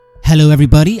Hello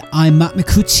everybody, I'm Matt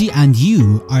Micucci and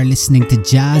you are listening to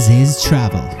Jazz is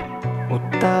Travel. O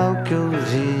tal que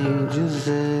ouvi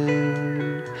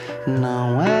dizer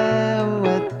não é o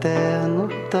eterno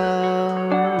tal,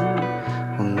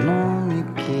 o nome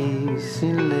que se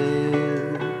lê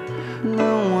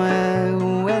não é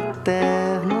o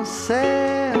eterno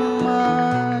ser,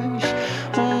 mas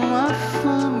uma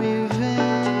fome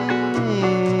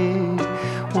vem,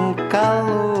 um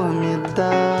calor me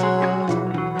dá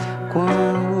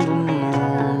quando o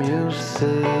nome eu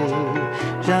sei,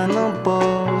 já não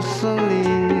posso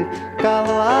lhe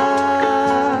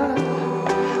calar.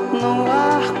 No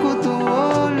arco do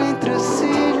olho entre os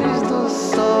cílios do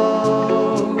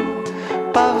sol,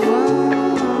 pavão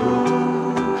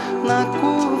na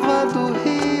curva do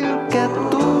rio que é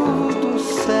tudo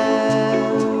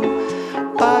céu,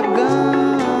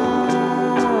 pagão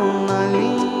na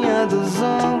linha dos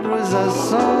ombros, as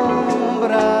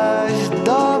sombras,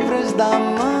 dobras da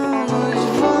mão nos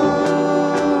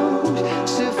vãos.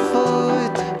 Se foi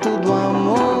tudo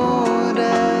amor,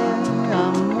 é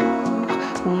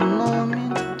amor, o nome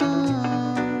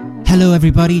do... Hello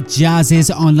everybody, Jazz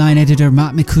is online editor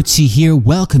Matt Micucci here,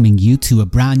 welcoming you to a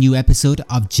brand new episode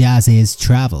of Jazz is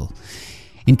Travel.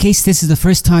 In case this is the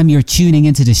first time you're tuning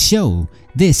into the show,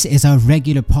 this is our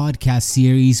regular podcast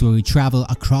series where we travel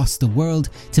across the world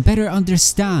to better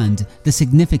understand the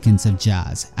significance of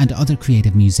jazz and other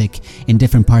creative music in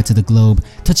different parts of the globe,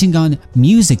 touching on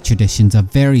music traditions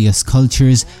of various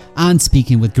cultures and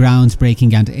speaking with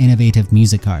groundbreaking and innovative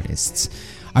music artists.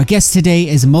 Our guest today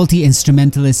is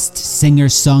multi-instrumentalist,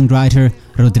 singer-songwriter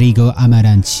Rodrigo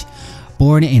Amarante.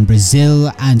 Born in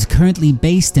Brazil and currently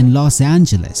based in Los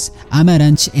Angeles,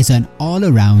 Amarante is an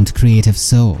all-around creative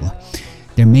soul.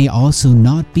 There may also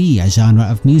not be a genre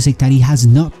of music that he has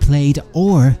not played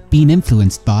or been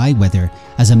influenced by, whether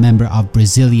as a member of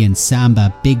Brazilian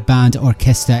samba big band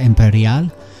Orquesta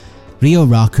Imperial, Rio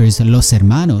Rockers Los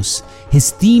Hermanos,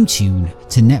 his theme tune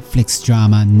to Netflix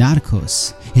drama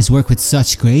Narcos, his work with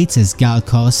such greats as Gal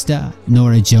Costa,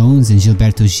 Norah Jones and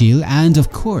Gilberto Gil, and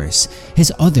of course,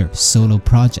 his other solo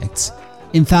projects.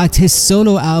 In fact, his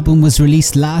solo album was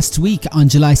released last week on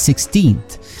July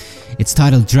 16th. It's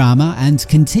titled Drama and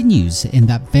continues in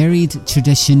that varied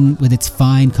tradition with its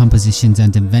fine compositions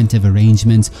and inventive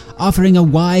arrangements, offering a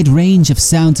wide range of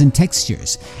sounds and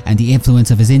textures, and the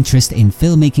influence of his interest in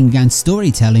filmmaking and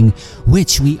storytelling,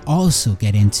 which we also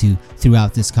get into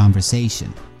throughout this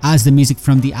conversation. As the music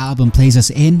from the album plays us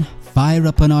in, fire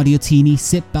up an Audio Teeny,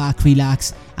 sit back,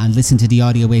 relax, and listen to the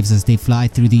audio waves as they fly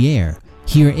through the air.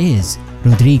 Here is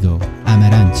Rodrigo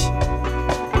Amarante.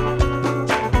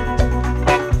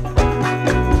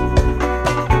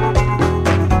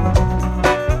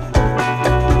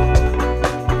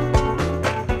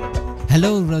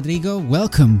 Hello, Rodrigo.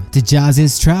 Welcome to Jazz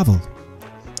is Travel.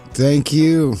 Thank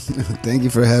you. Thank you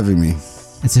for having me.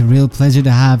 It's a real pleasure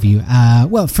to have you.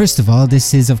 Well, first of all,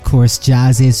 this is, of course,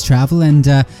 Jazz is Travel. And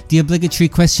the obligatory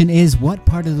question is, what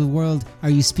part of the world are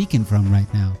you speaking from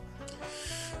right now?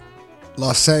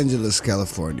 Los Angeles,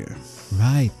 California.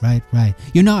 Right.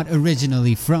 You're not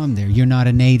originally from there. You're not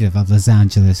a native of Los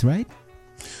Angeles, right?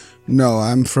 No,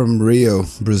 I'm from Rio,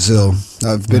 Brazil.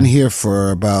 I've been here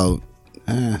for about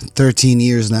 13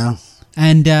 years now.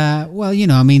 And, well, you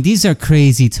know, I mean, these are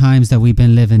crazy times that we've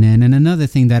been living in. And another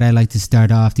thing that I like to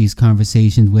start off these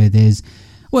conversations with is,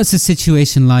 what's the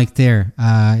situation like there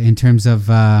in terms of,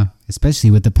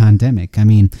 especially with the pandemic? I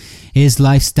mean, is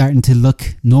life starting to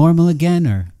look normal again,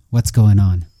 or what's going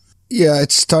on? Yeah,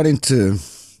 it's starting to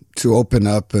open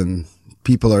up, and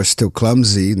people are still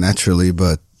clumsy, naturally,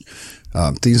 but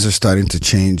things are starting to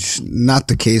change. Not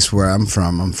the case where I'm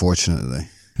from, unfortunately.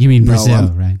 You mean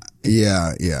Brazil, right?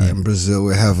 Yeah. In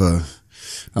Brazil,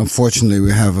 unfortunately,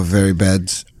 we have a very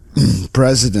bad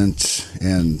president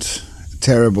and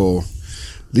terrible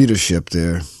leadership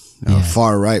there.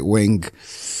 Far right wing.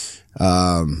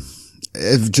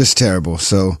 It's just terrible.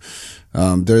 So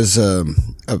there's a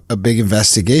big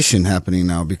investigation happening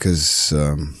now because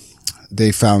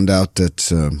they found out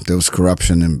that there was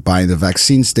corruption in buying the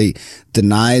vaccines. They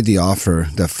denied the offer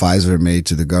that Pfizer made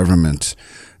to the government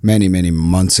many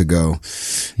months ago.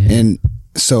 And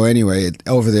so anyway,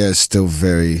 over there is still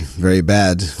very, very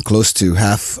bad. Close to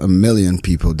 500,000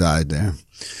 people died there.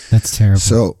 That's terrible.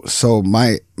 So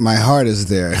my heart is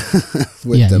there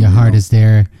with them. Your heart is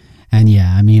there. And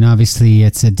I mean, obviously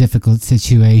it's a difficult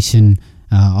situation.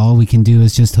 All we can do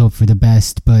is just hope for the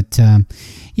best. But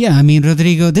I mean,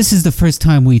 Rodrigo, this is the first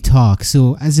time we talk.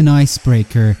 So as an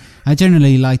icebreaker, I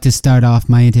generally like to start off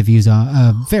my interviews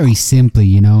very simply,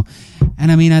 you know.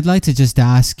 And I mean, I'd like to just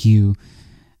ask you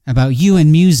about you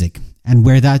and music. and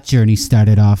where that journey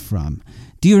started off from.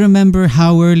 Do you remember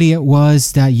how early it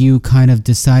was that you kind of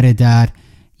decided that,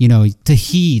 to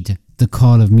heed the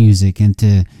call of music and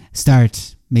to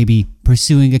start maybe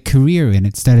pursuing a career in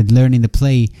it, started learning to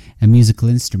play a musical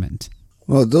instrument?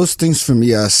 Well, those things for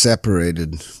me are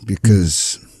separated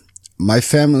because my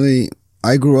family,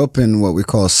 I grew up in what we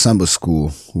call samba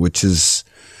school, which is,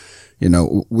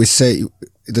 we say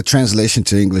the translation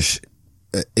to English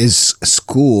is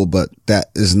school, but that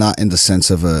is not in the sense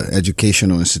of a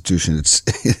educational institution.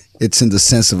 It's in the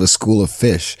sense of a school of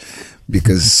fish,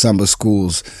 because samba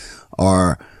schools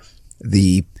are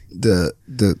the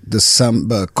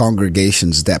samba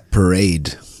congregations that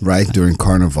parade, right, during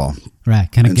Carnival.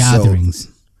 Right, kind of gatherings.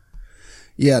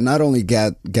 Not only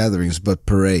gatherings, but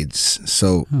parades.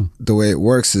 So the way it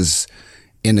works is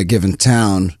in a given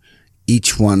town,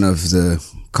 each one of the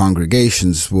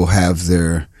congregations will have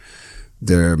their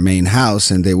main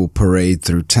house, and they will parade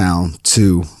through town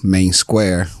to Main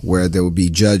Square, where there will be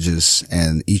judges,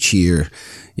 and each year,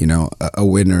 a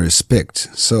winner is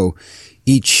picked. So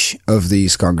each of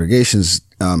these congregations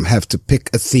have to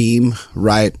pick a theme,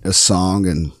 write a song,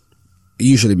 and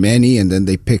usually many, and then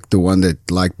they pick the one they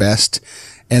like best,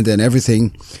 and then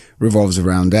everything revolves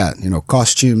around that,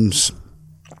 costumes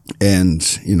and,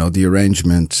 the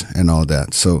arrangement and all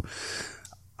that. So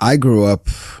I grew up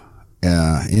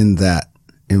in that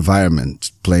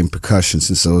environment, playing percussion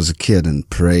since I was a kid and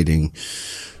parading.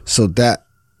 So that,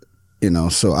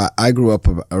 so I grew up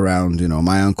around,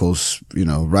 my uncles,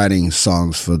 writing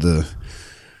songs for the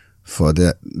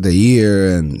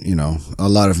year, and, a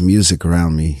lot of music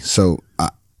around me. So,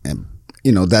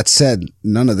 that said,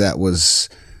 none of that was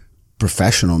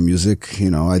professional music.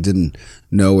 I didn't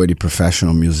know any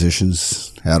professional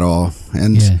musicians at all.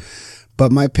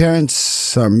 But my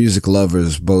parents are music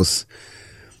lovers, both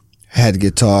had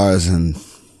guitars, and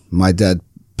my dad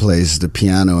plays the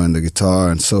piano and the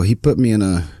guitar. And so he put me in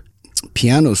a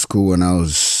piano school when I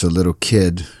was a little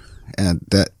kid, and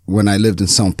that when I lived in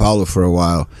São Paulo for a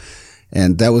while,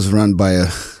 and that was run by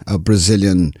a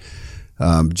Brazilian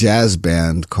jazz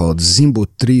band called Zimbo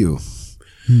Trio,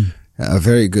 a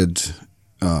very good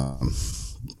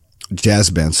jazz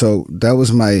band. So that was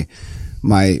the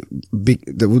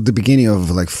beginning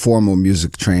of like formal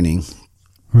music training,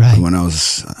 right, when I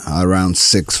was around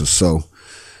 6 or so.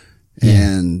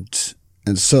 And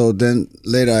so then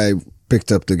later I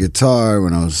picked up the guitar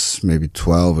when I was maybe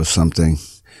 12 or something.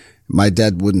 My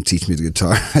dad wouldn't teach me the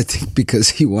guitar, I think, because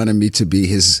he wanted me to be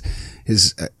his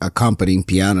accompanying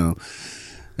piano,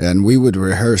 and we would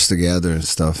rehearse together and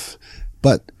stuff.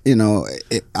 But,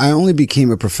 I only became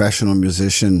a professional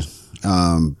musician.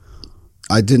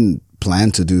 I didn't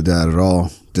plan to do that at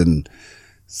all. Didn't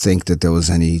think that there was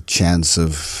any chance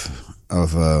of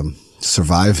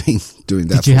surviving doing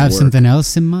that. Did you have something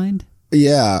else in mind?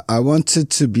 Yeah, I wanted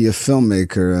to be a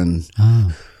filmmaker,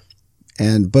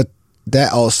 but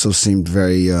that also seemed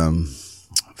very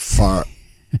far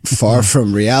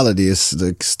from reality. It's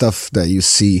the stuff that you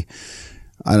see,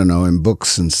 I don't know, in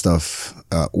books and stuff.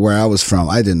 Where I was from,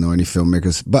 I didn't know any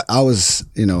filmmakers, but I was,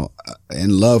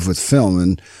 in love with film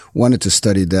and wanted to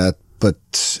study that.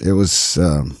 But it was,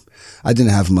 I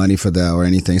didn't have money for that or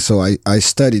anything. So I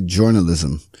studied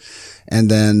journalism and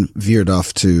then veered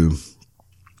off to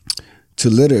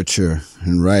literature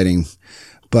and writing.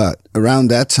 But around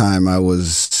that time, I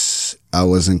was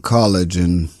in college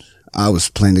and I was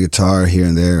playing the guitar here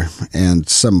and there. And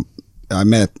I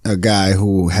met a guy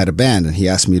who had a band, and he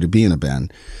asked me to be in a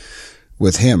band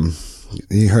with him.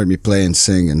 He heard me play and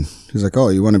sing, and he's like, "Oh,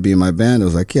 you want to be in my band?" I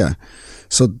was like, "Yeah."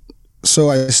 So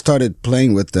I started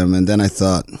playing with them, and then I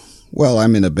thought, well,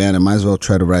 I'm in a band, I might as well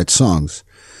try to write songs.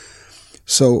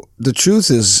 So the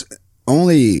truth is,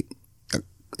 only,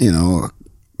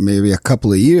 maybe a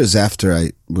couple of years after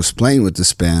I was playing with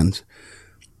this band,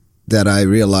 that I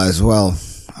realized, well,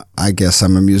 I guess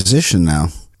I'm a musician now.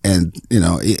 And,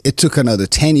 it took another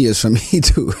 10 years for me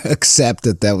to accept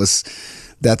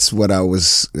that's what I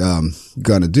was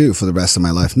going to do for the rest of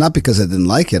my life. Not because I didn't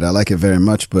like it. I like it very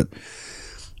much, but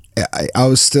I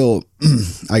was still,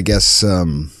 I guess,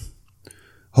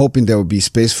 hoping there would be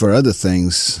space for other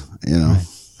things, right.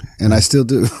 And I still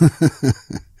do.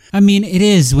 I mean, it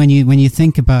is when you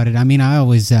think about it. I mean, I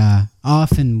always,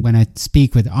 often when I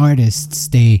speak with artists,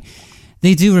 they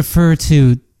do refer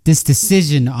to this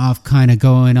decision of kind of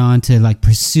going on to like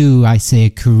pursue, I say, a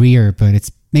career, but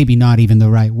it's maybe not even the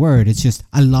right word. It's just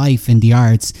a life in the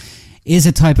arts is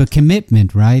a type of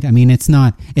commitment, right? I mean, it's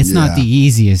not the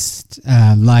easiest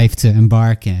life to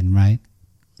embark in, right?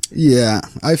 Yeah,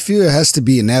 I feel it has to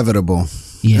be inevitable.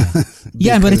 Yeah.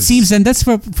 Yeah, but it seems, and that's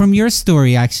from your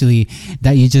story actually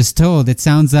that you just told, it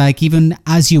sounds like even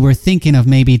as you were thinking of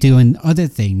maybe doing other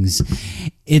things,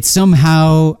 it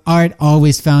somehow art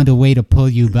always found a way to pull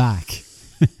you back.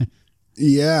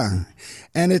 Yeah.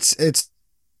 And it's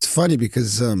funny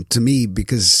because to me,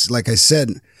 because like I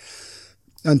said,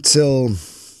 until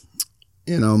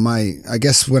I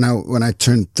guess when I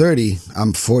turned 30,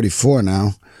 I'm 44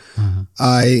 now.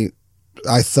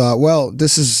 I thought, well,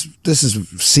 this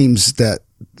seems that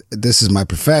this is my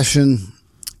profession,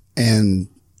 and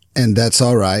that's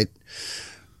all right.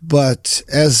 But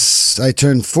as I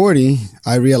turned 40,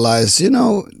 I realized,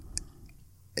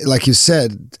 like you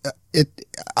said,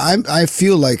 I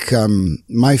feel like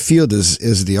my field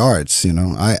is the arts.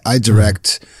 I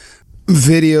direct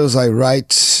videos, I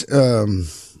write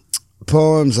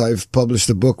poems, I've published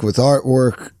a book with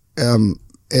artwork.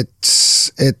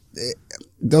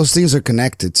 Those things are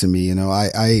connected to me.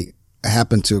 I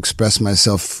happen to express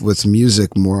myself with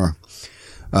music more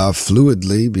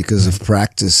fluidly because of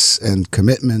practice and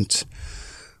commitment.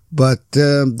 But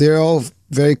they're all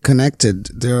very connected.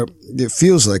 It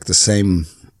feels like the same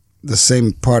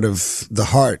part of the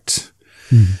heart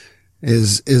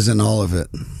is in all of it.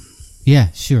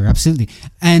 Yeah, sure, absolutely.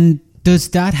 And does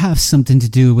that have something to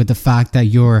do with the fact that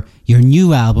your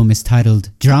new album is titled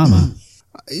Drama?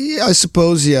 Yeah, I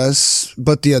suppose, yes,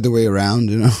 but the other way around,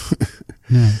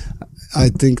 Yeah. I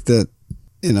think that,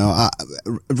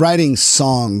 writing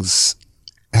songs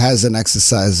has an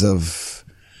exercise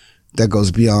that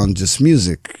goes beyond just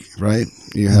music, right?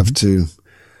 You have to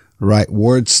write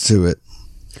words to it.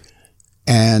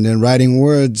 And in writing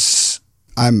words,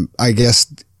 I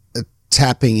guess,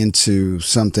 tapping into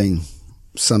something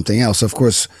else. Of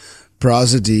course,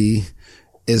 prosody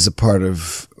is a part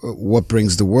of what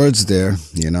brings the words there,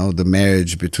 the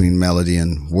marriage between melody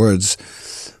and words.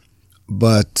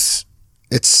 But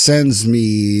it sends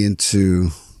me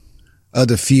into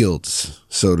other fields,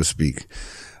 so to speak.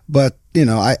 But,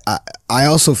 I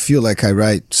also feel like I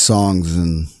write songs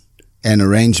and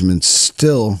arrangements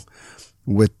still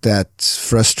with that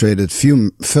frustrated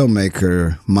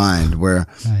filmmaker mind where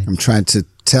I'm trying to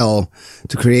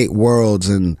create worlds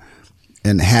and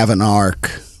have an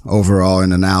arc overall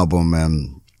in an album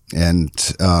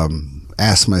and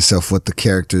ask myself what the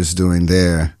character is doing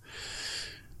there.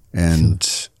 And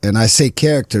I say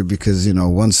character because,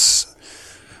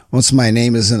 once my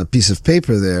name is in a piece of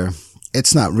paper there,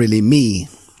 it's not really me,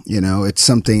 it's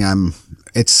something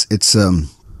it's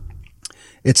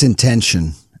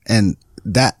intention. And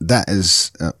that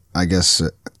is, I guess,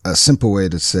 a simple way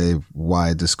to say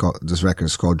why this record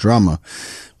is called Drama,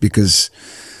 because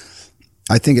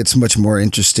I think it's much more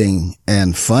interesting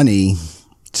and funny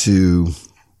to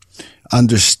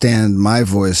understand my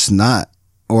voice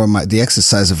the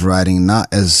exercise of writing not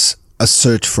as a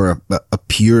search for a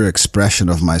pure expression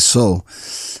of my soul.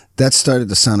 That started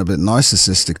to sound a bit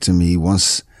narcissistic to me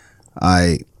once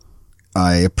I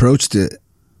approached it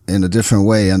in a different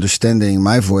way, understanding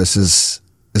my voice is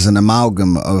an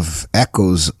amalgam of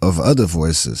echoes of other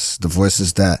voices, the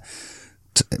voices that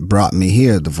brought me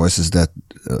here, the voices that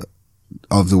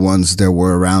of the ones that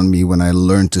were around me when I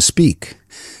learned to speak,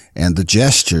 and the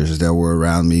gestures that were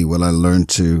around me when I learned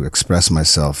to express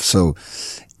myself. So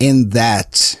in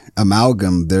that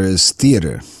amalgam, there is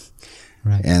theater.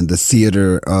 Right. And the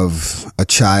theater of a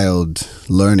child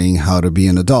learning how to be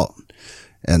an adult.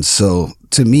 And so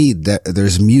to me,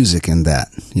 there's music in that,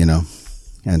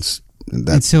 And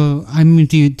so,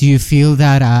 do you feel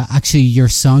that actually your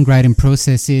songwriting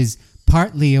process is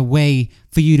partly a way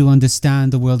for you to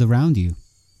understand the world around you?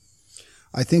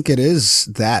 I think it is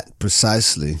that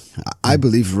precisely. I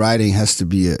believe writing has to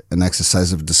be an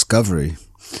exercise of discovery.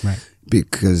 Right.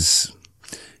 Because,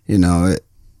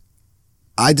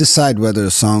 I decide whether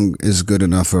a song is good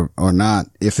enough or not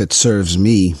if it serves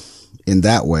me in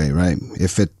that way, right?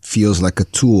 If it feels like a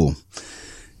tool,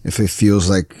 if it feels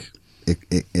like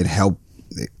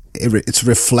it's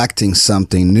reflecting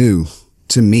something new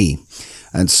to me.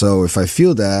 And so if I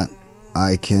feel that,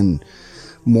 I can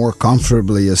more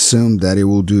comfortably assume that it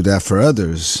will do that for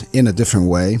others in a different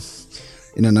way,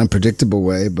 in an unpredictable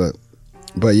way. But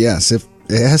yes, if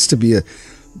it has to be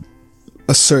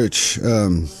a search,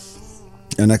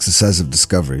 an exercise of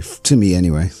discovery, to me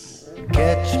anyway.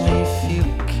 Catch me if you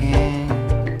can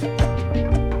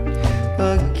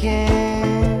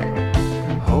again,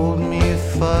 hold me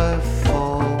if I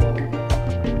fall.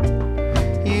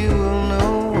 You will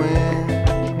know when,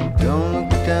 don't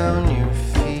look down your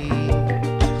feet.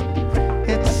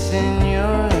 It's in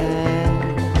your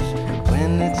hands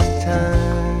when it's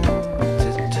time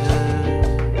to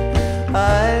turn.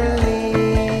 I leave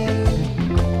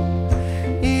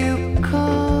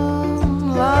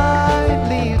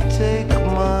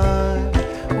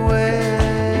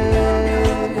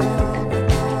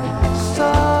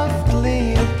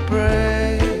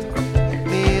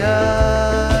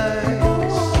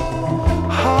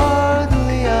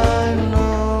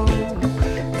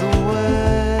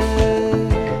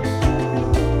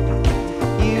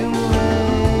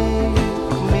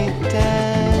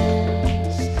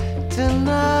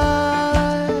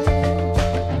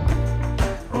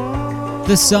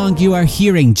The song you are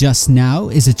hearing just now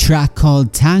is a track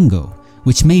called Tango,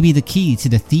 which may be the key to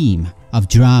the theme of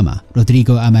Drama,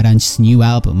 Rodrigo Amaranch's new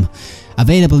album,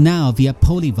 available now via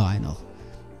Polyvinyl.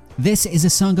 This is a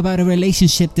song about a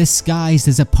relationship disguised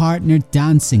as a partner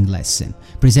dancing lesson,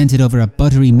 presented over a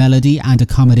buttery melody and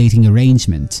accommodating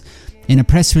arrangement. In a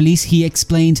press release, he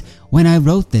explained, "When I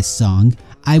wrote this song,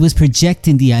 I was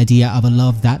projecting the idea of a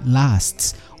love that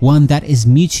lasts, one that is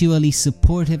mutually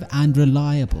supportive and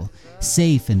reliable,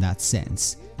 safe in that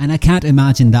sense. And I can't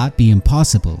imagine that being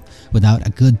possible without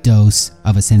a good dose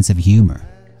of a sense of humour."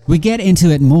 We get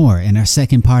into it more in our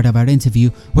second part of our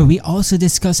interview, where we also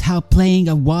discuss how playing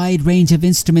a wide range of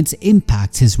instruments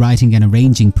impacts his writing and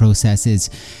arranging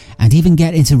processes, and even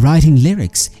get into writing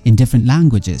lyrics in different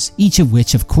languages, each of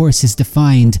which of course is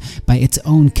defined by its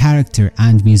own character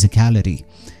and musicality.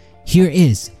 Here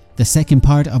is the second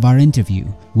part of our interview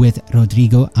with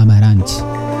Rodrigo Amaranch.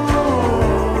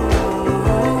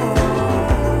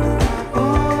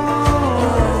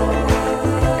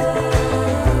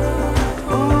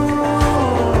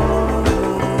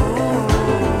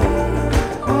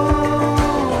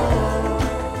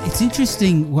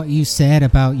 Interesting what you said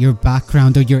about your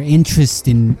background or your interest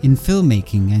in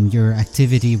filmmaking and your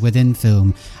activity within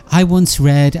film. I once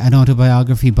read an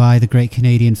autobiography by the great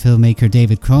Canadian filmmaker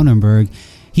David Cronenberg.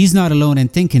 He's not alone in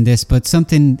thinking this, but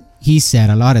something he said,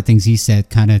 a lot of things he said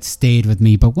kind of stayed with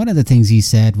me. But one of the things he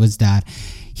said was that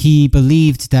he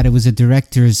believed that it was a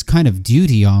director's kind of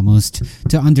duty almost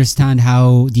to understand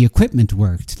how the equipment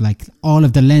worked, like all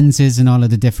of the lenses and all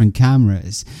of the different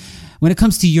cameras. When it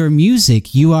comes to your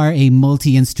music, you are a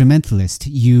multi-instrumentalist.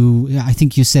 I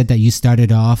think you said that you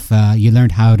started off, you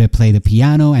learned how to play the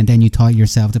piano, and then you taught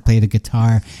yourself to play the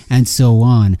guitar, and so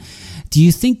on. Do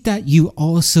you think that you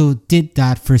also did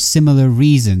that for similar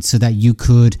reasons, so that you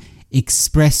could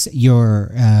express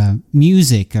your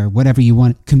music or whatever you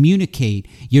want, communicate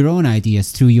your own ideas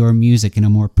through your music in a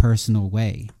more personal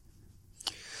way?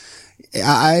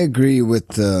 I agree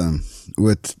with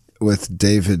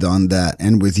David on that,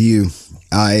 and with you.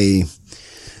 I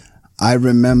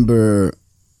remember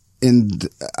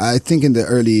I think in the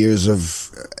early years of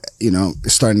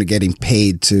starting to getting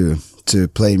paid to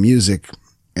play music,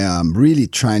 really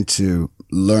trying to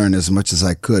learn as much as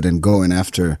I could and going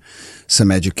after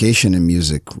some education in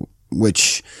music,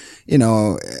 which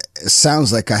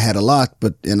sounds like I had a lot,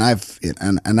 but I've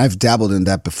dabbled in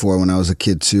that before when I was a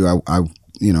kid too. I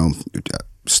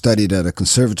studied at a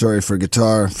conservatory for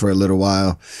guitar for a little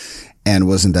while and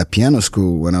wasn't at piano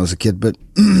school when I was a kid. But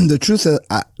the truth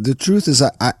is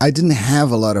I didn't have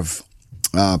a lot of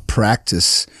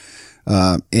practice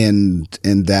in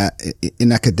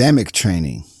academic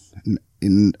training,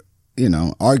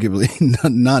 arguably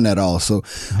none at all. So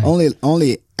right.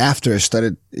 only after I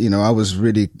started, I was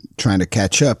really trying to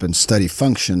catch up and study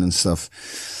function and stuff,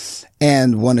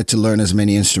 and wanted to learn as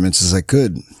many instruments as I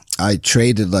could. I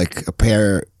traded like a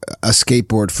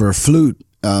skateboard for a flute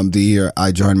the year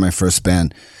I joined my first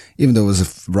band, even though it was a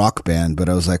rock band. But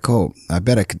I was like, oh, I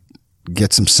bet I could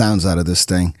get some sounds out of this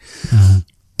thing. Uh-huh.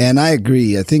 And I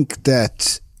agree. I think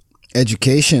that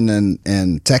education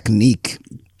and technique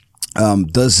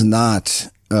does not,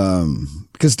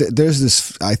 because there's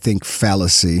this, I think,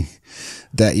 fallacy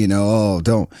that,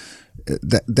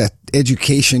 that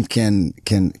education can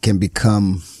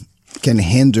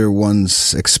hinder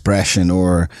one's expression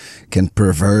or can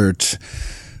pervert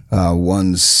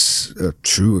one's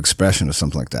true expression or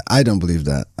something like that. I don't believe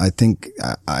that. I think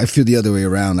I feel the other way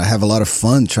around. I have a lot of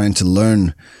fun trying to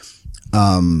learn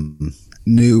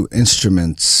new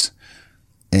instruments,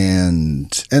 and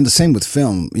the same with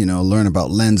film. Learn about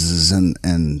lenses and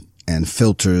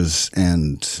filters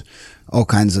and all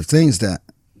kinds of things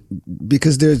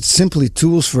because they're simply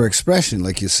tools for expression,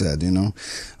 like you said,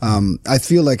 I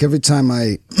feel like every time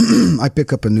I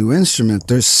pick up a new instrument,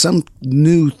 there's some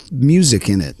new music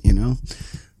in it,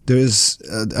 There's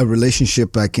a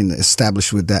relationship I can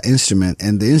establish with that instrument,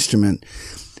 and the instrument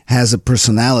has a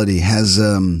personality, has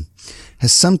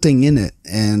something in it,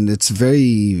 and it's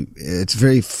very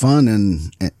fun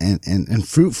and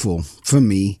fruitful for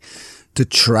me to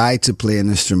try to play an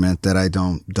instrument that I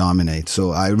don't dominate.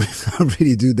 So I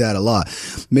really do that a lot.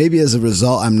 Maybe as a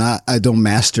result, I don't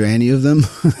master any of them,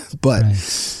 but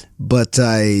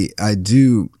I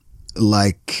do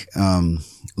like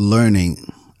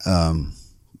learning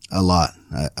a lot.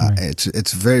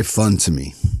 It's very fun to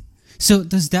me. So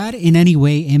does that in any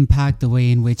way impact the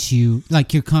way in which you,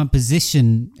 like your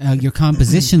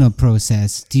compositional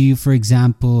process? Do you, for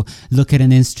example, look at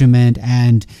an instrument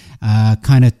and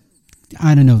kind of,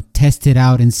 I don't know, test it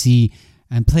out and see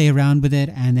and play around with it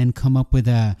and then come up with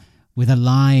a with a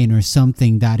line or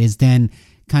something that is then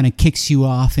kind of kicks you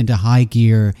off into high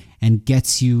gear and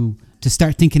gets you to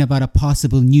start thinking about a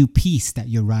possible new piece that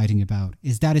you're writing about?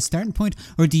 Is that a starting point,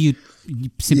 or do you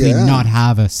simply not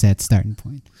have a set starting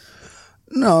point?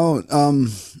 No,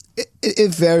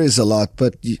 it varies a lot,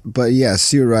 but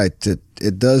yes, you're right.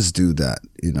 It does do that.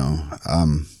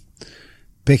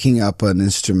 Picking up an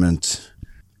instrument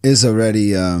is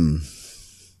already a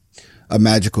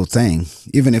magical thing,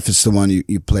 even if it's the one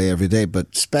you play every day. But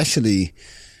especially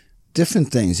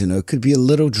different things, it could be a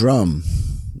little drum.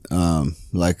 I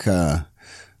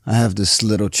have this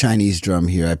little Chinese drum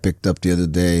here I picked up the other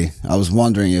day. I was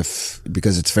wondering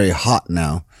because it's very hot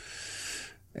now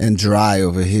and dry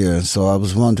over here. So I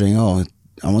was wondering, I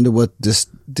wonder what this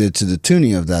did to the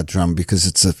tuning of that drum, because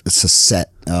it's a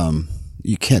set,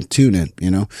 you can't tune it,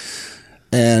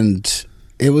 and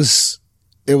it was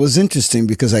interesting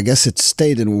because I guess it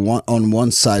stayed on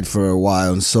one side for a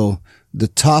while. And so the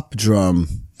top drum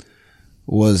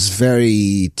was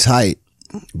very tight,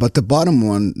 but the bottom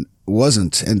one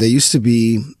wasn't. And they used to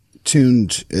be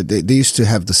tuned. They used to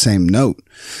have the same note,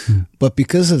 but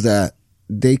because of that,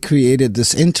 they created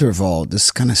this interval,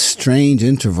 this kind of strange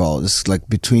interval. It's like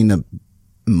between a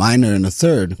minor and a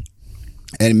third.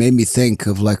 And it made me think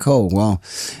of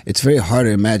it's very hard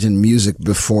to imagine music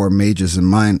before majors and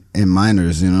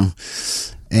minors,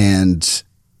 And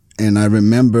I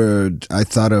remembered, I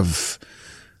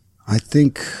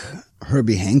think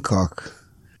Herbie Hancock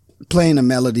playing a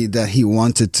melody that he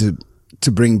wanted to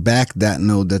bring back that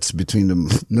note that's between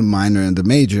the minor and the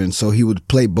major. And so he would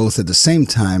play both at the same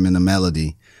time in a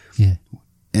melody. Yeah.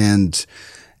 And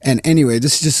anyway,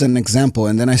 this is just an example.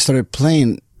 And then I started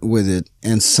playing with it,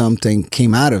 and something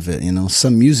came out of it,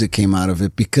 some music came out of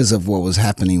it because of what was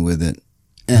happening with it.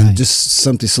 And just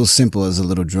something so simple as a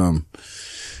little drum.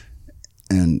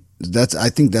 And I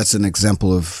think that's an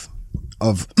example of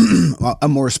a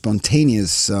more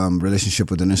spontaneous relationship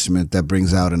with an instrument that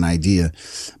brings out an idea.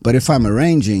 But if I'm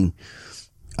arranging,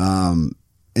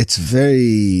 it's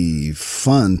very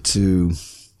fun to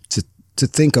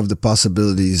think of the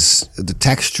possibilities, the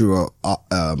textural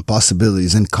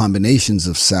possibilities and combinations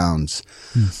of sounds,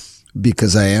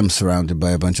 because I am surrounded by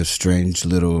a bunch of strange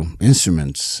little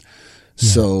instruments. Yeah.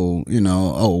 So,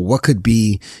 what could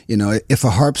be, if a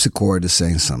harpsichord is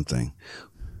saying something,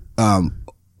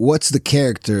 what's the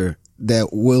character that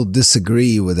will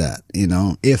disagree with that?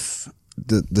 If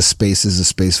the space is a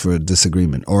space for a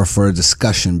disagreement or for a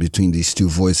discussion between these two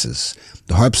voices.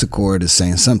 The harpsichord is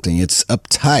saying something. It's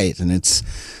uptight and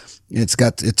it's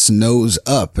got its nose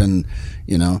up, and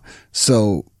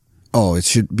so it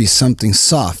should be something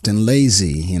soft and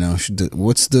lazy.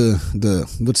 What's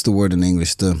the word in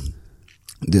English?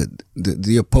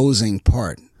 The opposing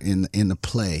part in the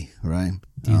play, right?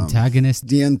 The antagonist.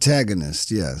 The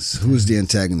antagonist, yes. Who's the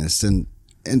antagonist? And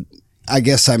I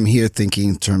guess I'm here thinking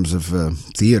in terms of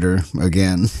theater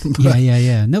again.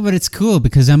 Yeah. No, but it's cool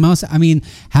because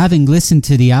having listened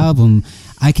to the album,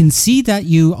 I can see that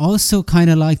you also kind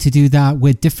of like to do that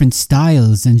with different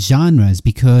styles and genres,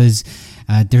 because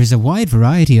there's a wide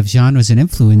variety of genres and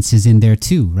influences in there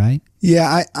too, right?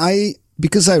 Yeah,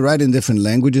 because I write in different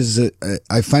languages,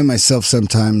 I find myself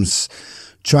sometimes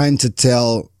trying to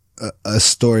tell a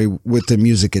story with the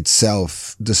music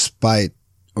itself,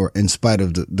 in spite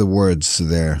of the words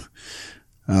there.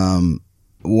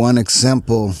 One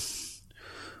example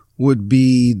would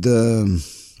be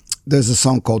there's a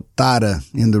song called Tara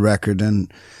in the record,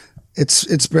 and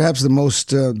it's perhaps the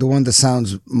one that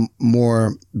sounds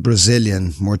more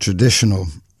Brazilian, more traditional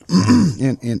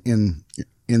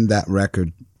in that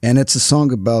record. And it's a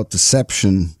song about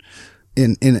deception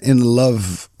in a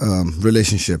love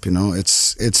relationship.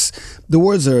 It's the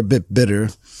words are a bit bitter,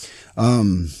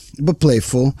 but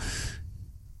playful.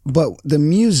 But the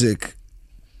music,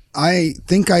 I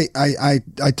think I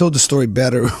told the story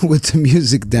better with the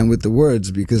music than with the words,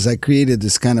 because I created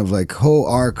this kind of like whole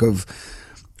arc of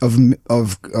a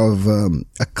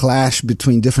clash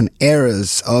between different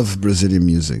eras of Brazilian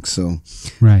music. So,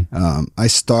 right. I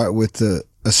start with a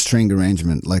string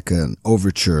arrangement, like an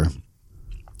overture,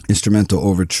 instrumental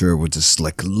overture with this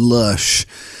like lush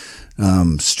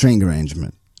string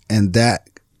arrangement, and that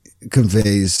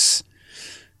conveys,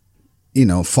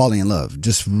 falling in love,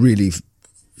 just really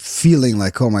feeling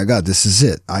like, oh my God, this is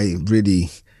it. I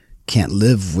really can't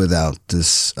live without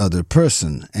this other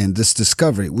person, and this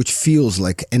discovery, which feels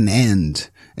like an end.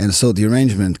 And so the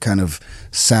arrangement kind of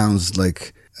sounds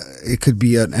like it could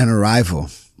be an arrival.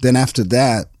 Then after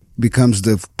that becomes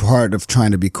the part of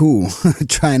trying to be cool,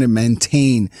 trying to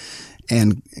maintain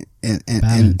and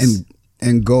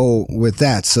go with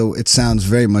that. So it sounds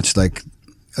very much like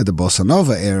the bossa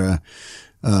nova era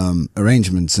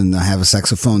arrangements, and I have a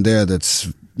saxophone there that's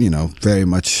very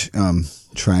much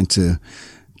trying to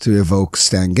evoke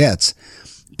Stan Getz.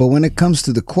 But when it comes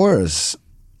to the chorus,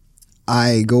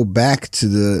 I go back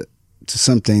to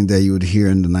something that you would hear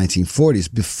in the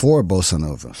 1940s before bossa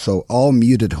nova. So all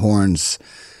muted horns,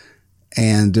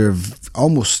 and they're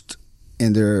almost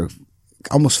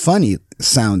funny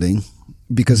sounding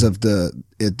because of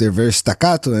they're very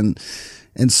staccato, and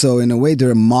so in a way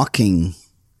they're mocking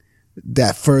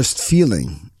that first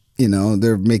feeling.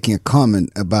 They're making a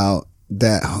comment about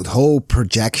that whole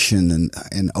projection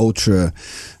and ultra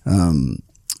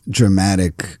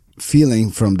dramatic feeling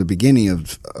from the beginning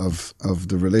of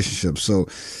the relationship. So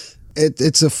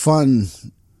it's a fun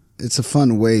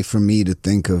way for me to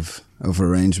think of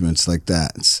arrangements like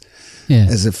that. It's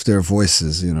as if they're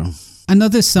voices,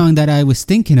 Another song that I was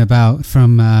thinking about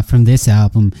from this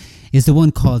album is the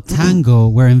one called Tango,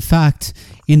 where in fact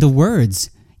in the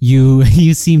words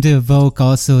you seem to evoke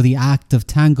also the act of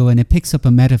tango, and it picks up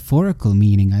a metaphorical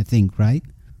meaning, I think, right?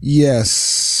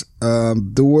 Yes.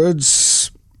 The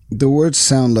words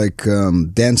sound like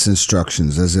dance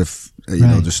instructions, as if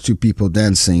there's two people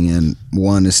dancing and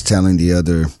one is telling the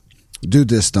other, do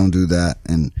this, don't do that,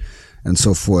 and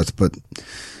so forth. But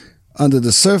under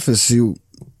the surface, you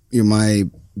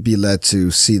might be led to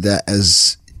see that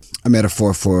as a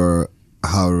metaphor for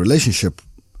how a relationship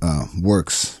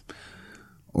works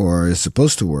or is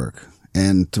supposed to work.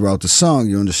 And throughout the song,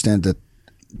 you understand that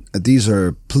these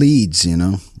are pleads,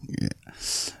 And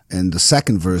the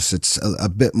second verse, it's a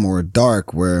bit more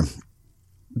dark,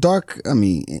 I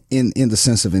mean, in the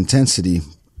sense of intensity,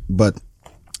 but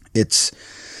it's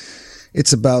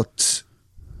about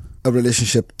a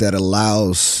relationship that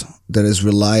is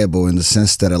reliable in the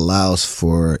sense that allows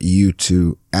for you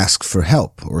to ask for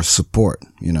help or support,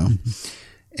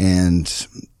 and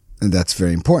that's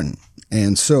very important.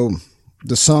 And so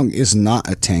the song is not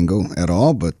a tango at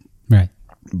all, but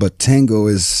tango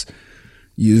is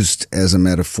used as a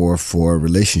metaphor for a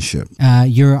relationship.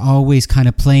 You're always kind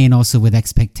of playing also with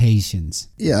expectations.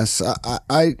 Yes,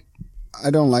 I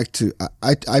don't like to.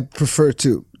 I prefer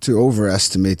to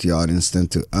overestimate the audience than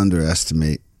to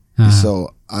underestimate.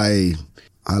 So I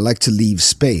like to leave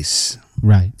space,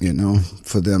 right?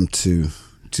 For them to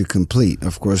complete.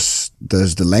 Of course,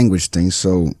 there's the language thing,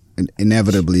 so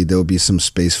inevitably there'll be some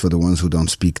space for the ones who don't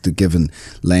speak the given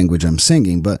language I'm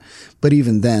singing. But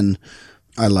even then,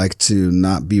 I like to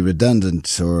not be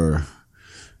redundant, or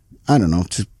I don't know,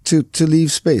 to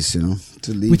leave space,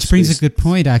 to leave. Which brings a good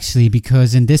point, actually,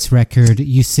 because in this record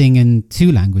you sing in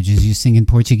two languages. You sing in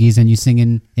Portuguese and you sing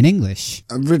in English.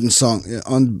 I've written song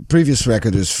on previous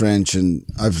record is French, and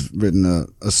I've written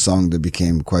a song that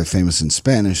became quite famous in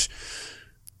Spanish.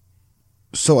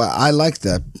 So I like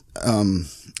that.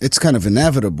 It's kind of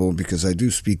inevitable because I do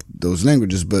speak those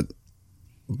languages, but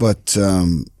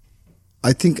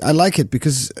I think I like it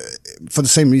because for the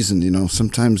same reason,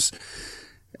 sometimes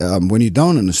when you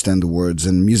don't understand the words,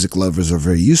 and music lovers are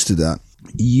very used to that,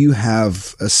 you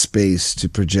have a space to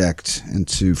project and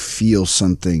to feel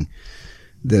something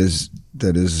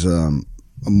that is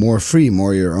more free,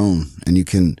 more your own, and you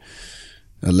can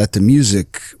let the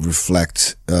music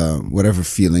reflect whatever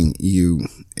feeling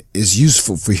is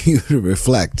useful for you to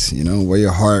reflect, where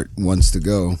your heart wants to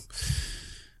go.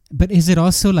 But is it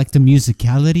also like the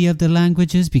musicality of the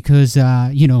languages? Because,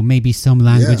 maybe some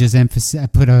languages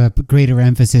put a greater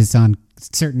emphasis on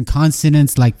certain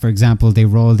consonants, like, for example, they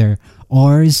roll their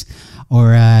R's,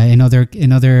 or in other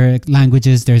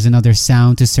languages, there's another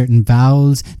sound to certain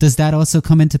vowels. Does that also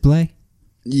come into play?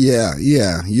 Yeah,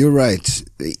 you're right.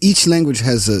 Each language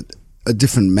has a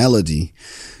different melody,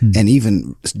 and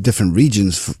even different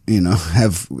regions,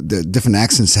 have the different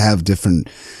accents have different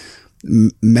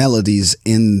melodies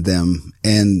in them.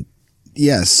 And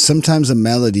yes, sometimes a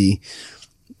melody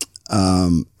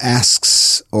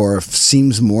asks or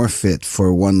seems more fit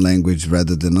for one language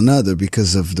rather than another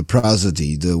because of the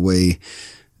prosody, the way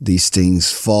these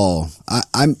things fall.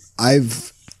 I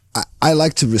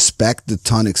like to respect the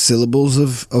tonic syllables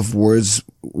of words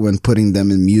when putting them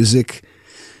in music.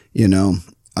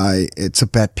 It's a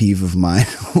pet peeve of mine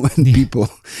when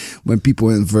people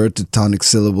invert the tonic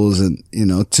syllables and,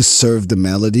 to serve the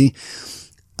melody.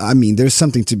 I mean, there's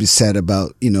something to be said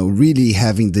about, really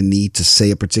having the need to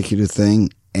say a particular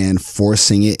thing and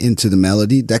forcing it into the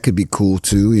melody. That could be cool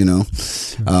too,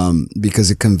 because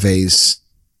it conveys,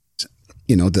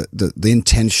 the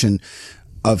intention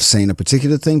of saying a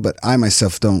particular thing. But I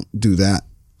myself don't do that.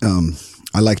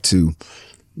 I like to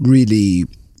really,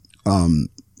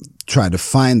 try to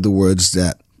find the words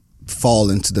that fall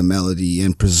into the melody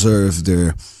and preserve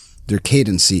their their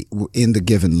cadency in the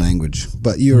given language.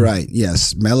 But you're right.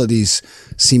 Yes, melodies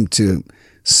seem to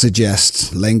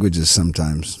suggest languages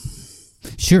sometimes.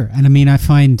 Sure. And I mean, I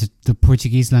find the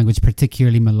Portuguese language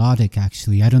particularly melodic,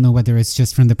 actually. I don't know whether it's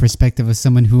just from the perspective of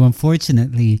someone who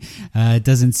unfortunately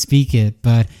doesn't speak it,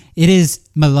 but it is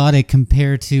melodic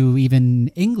compared to even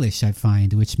English, I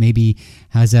find, which maybe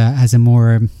has a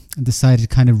more decided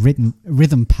kind of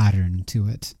rhythm pattern to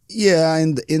it. Yeah,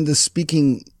 in the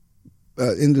speaking,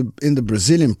 in the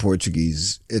Brazilian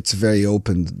Portuguese, it's very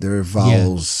open. There are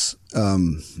vowels. Yeah.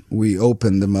 We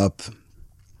open them up.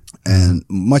 And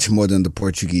much more than the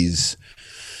Portuguese,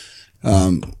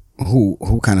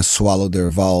 who kind of swallow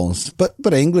their vowels.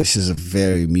 But English is a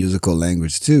very musical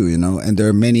language too, you know. And there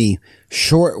are many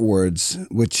short words,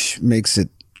 which makes it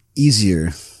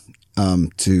easier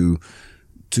to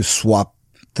swap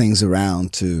things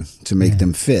around to make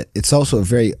them fit. It's also a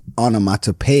very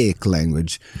onomatopoeic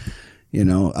language, you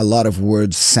know. A lot of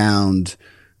words sound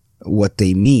what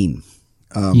they mean.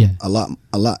 A lot.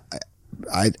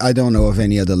 I don't know of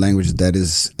any other language that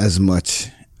is as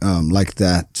much like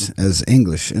that as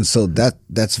English, and so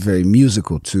that's very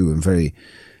musical too, and very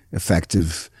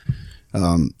effective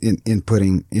in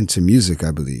putting into music, I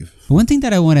believe. One thing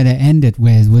that I wanted to end it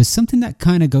with was something that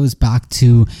kind of goes back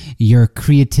to your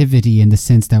creativity, in the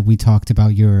sense that we talked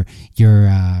about your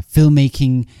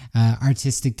filmmaking,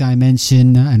 artistic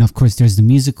dimension, and of course there's the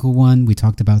musical one. We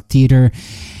talked about theater.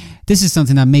 This is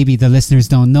something that maybe the listeners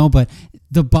don't know, but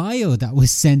the bio that was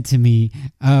sent to me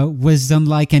was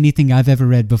unlike anything I've ever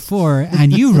read before,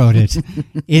 and you wrote it.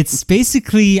 It's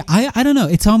basically, I don't know,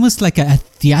 it's almost like a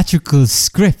theatrical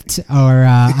script, or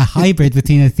a hybrid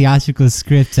between a theatrical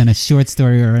script and a short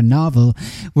story or a novel,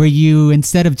 where you,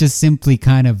 instead of just simply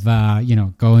kind of,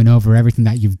 going over everything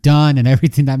that you've done and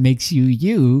everything that makes you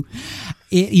you,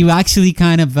 you actually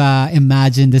kind of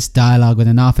imagine this dialogue with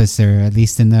an officer, at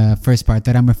least in the first part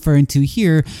that I'm referring to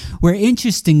here, where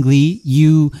interestingly,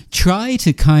 you try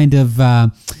to kind of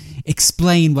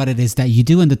explain what it is that you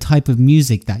do and the type of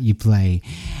music that you play.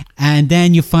 And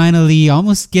then you finally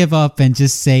almost give up and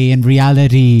just say, in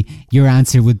reality, your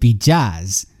answer would be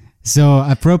jazz. So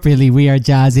appropriately, We Are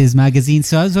Jazz Is magazine.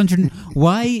 So I was wondering,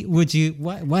 why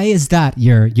is that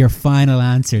your final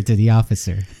answer to the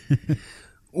officer?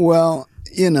 Well,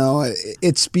 you know,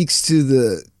 it speaks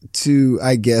to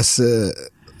I guess a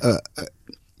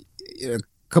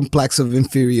complex of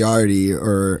inferiority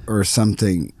or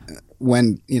something,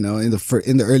 when, you know, in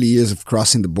the early years of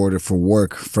crossing the border for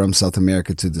work from South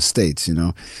America to the States, you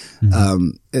know,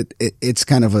 it's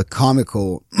kind of a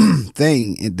comical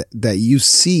thing that you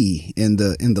see in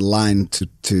the line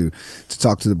to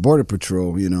talk to the Border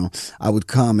Patrol. You know, I would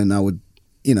come and I would,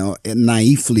 you know,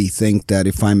 naively think that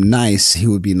if I'm nice, he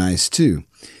would be nice too.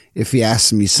 If he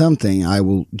asks me something, I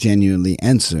will genuinely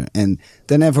answer. And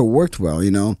that never worked well, you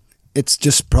know. It's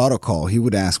just protocol. He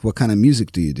would ask, what kind of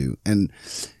music do you do? And,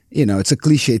 you know, it's a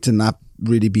cliche to not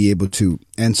really be able to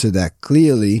answer that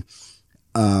clearly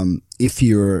if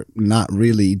you're not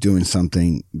really doing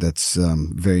something that's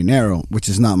very narrow, which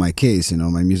is not my case. You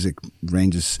know, my music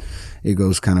ranges, it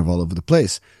goes kind of all over the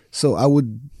place. So I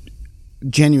would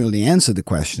genuinely answer the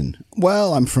question.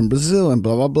 Well, I'm from Brazil and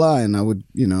blah, blah, blah. And I would,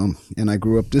 you know, and I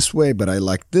grew up this way, but I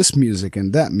like this music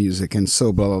and that music and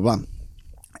so blah, blah, blah.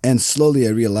 And slowly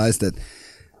I realized that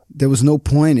there was no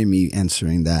point in me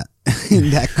answering that in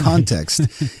that context.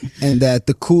 And that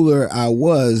the cooler I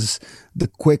was, the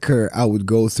quicker I would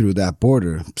go through that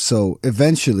border. So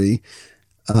eventually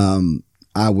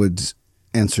I would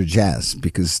answer jazz,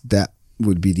 because that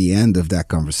would be the end of that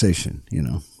conversation, you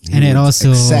know. And it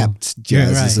also accept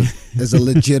jazz as a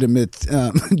legitimate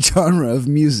genre of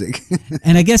music.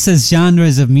 And I guess as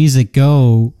genres of music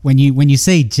go, when you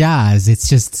say jazz, it's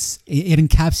just it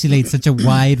encapsulates such a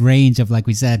wide range of, like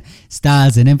we said,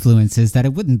 styles and influences, that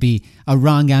it wouldn't be a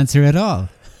wrong answer at all.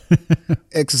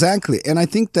 Exactly. And I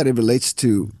think that it relates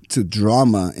to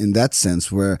drama in that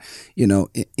sense, where, you know,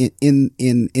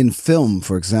 in film,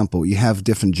 for example, you have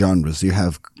different genres. You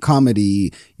have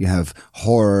comedy, you have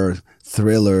horror,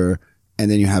 thriller,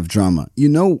 and then you have drama. You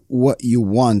know what you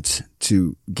want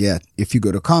to get. If you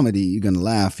go to comedy, you're going to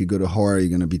laugh. You go to horror, you're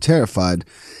going to be terrified.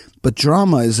 But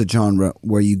drama is a genre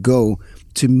where you go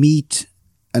to meet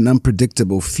an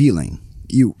unpredictable feeling.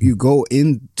 You go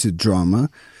into drama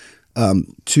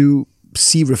to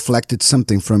see reflected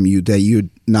something from you that you're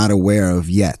not aware of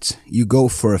yet. You go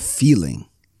for a feeling,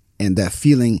 and that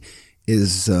feeling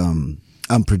is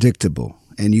unpredictable,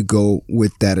 and you go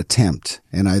with that attempt.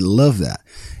 And I love that.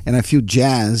 And I feel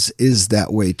jazz is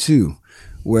that way too,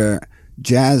 where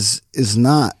jazz is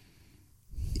not,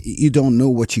 you don't know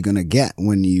what you're gonna get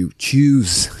when you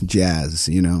choose jazz.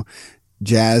 You know,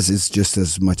 jazz is just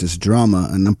as much as drama,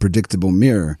 an unpredictable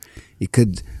mirror. It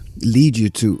could lead you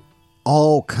to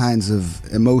all kinds of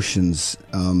emotions,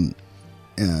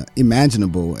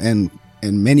 imaginable, and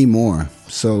many more.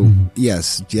 So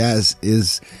yes, jazz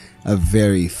is a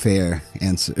very fair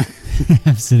answer.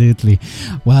 Absolutely.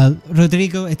 Well,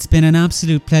 Rodrigo, it's been an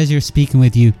absolute pleasure speaking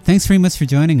with you. Thanks very much for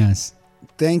joining us.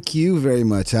 Thank you very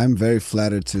much. I'm very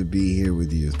flattered to be here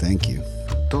with you. Thank you.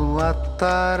 Tua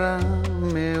tara,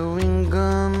 meu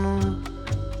engano,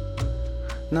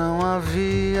 não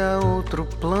havia outro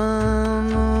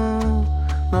plano.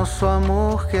 Nosso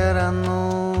amor que era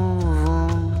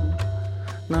novo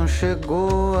não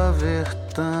chegou a ver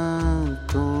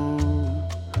tanto.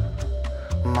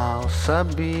 Mal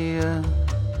sabia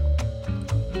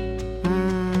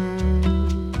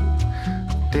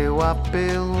teu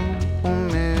apelo, o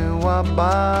meu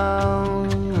abalo.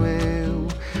 Eu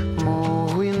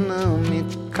morro e não me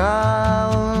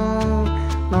calo.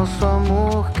 Nosso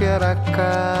amor que era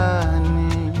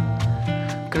carne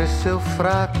cresceu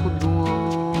fraco do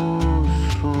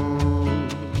osso.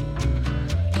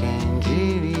 Quem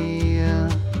diria,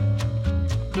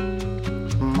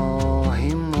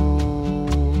 morre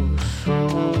moço.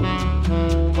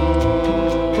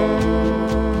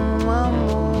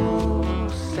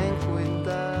 Amor sem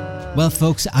cuidar. Well,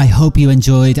 folks, I hope you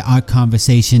enjoyed our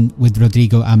conversation with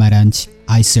Rodrigo Amarante.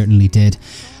 I certainly did.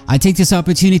 I take this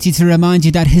opportunity to remind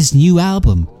you that his new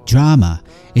album, Drama,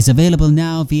 is available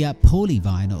now via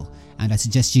Polyvinyl, and I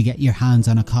suggest you get your hands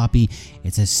on a copy.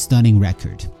 It's a stunning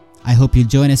record. I hope you'll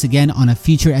join us again on a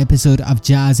future episode of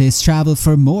Jazz is Travel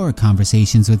for more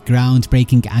conversations with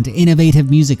groundbreaking and innovative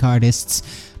music artists.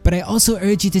 But I also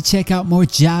urge you to check out more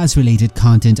jazz-related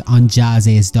content on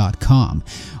jazziz.com,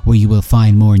 where you will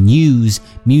find more news,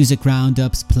 music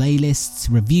roundups, playlists,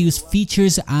 reviews,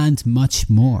 features, and much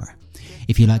more.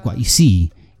 If you like what you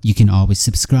see, you can always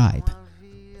subscribe.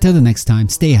 Till the next time,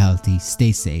 stay healthy,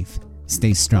 stay safe,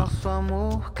 stay strong. Nosso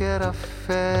amor que era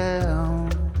ferro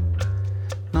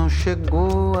não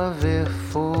chegou a ver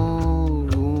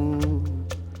fogo,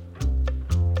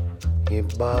 e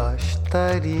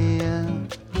bastaria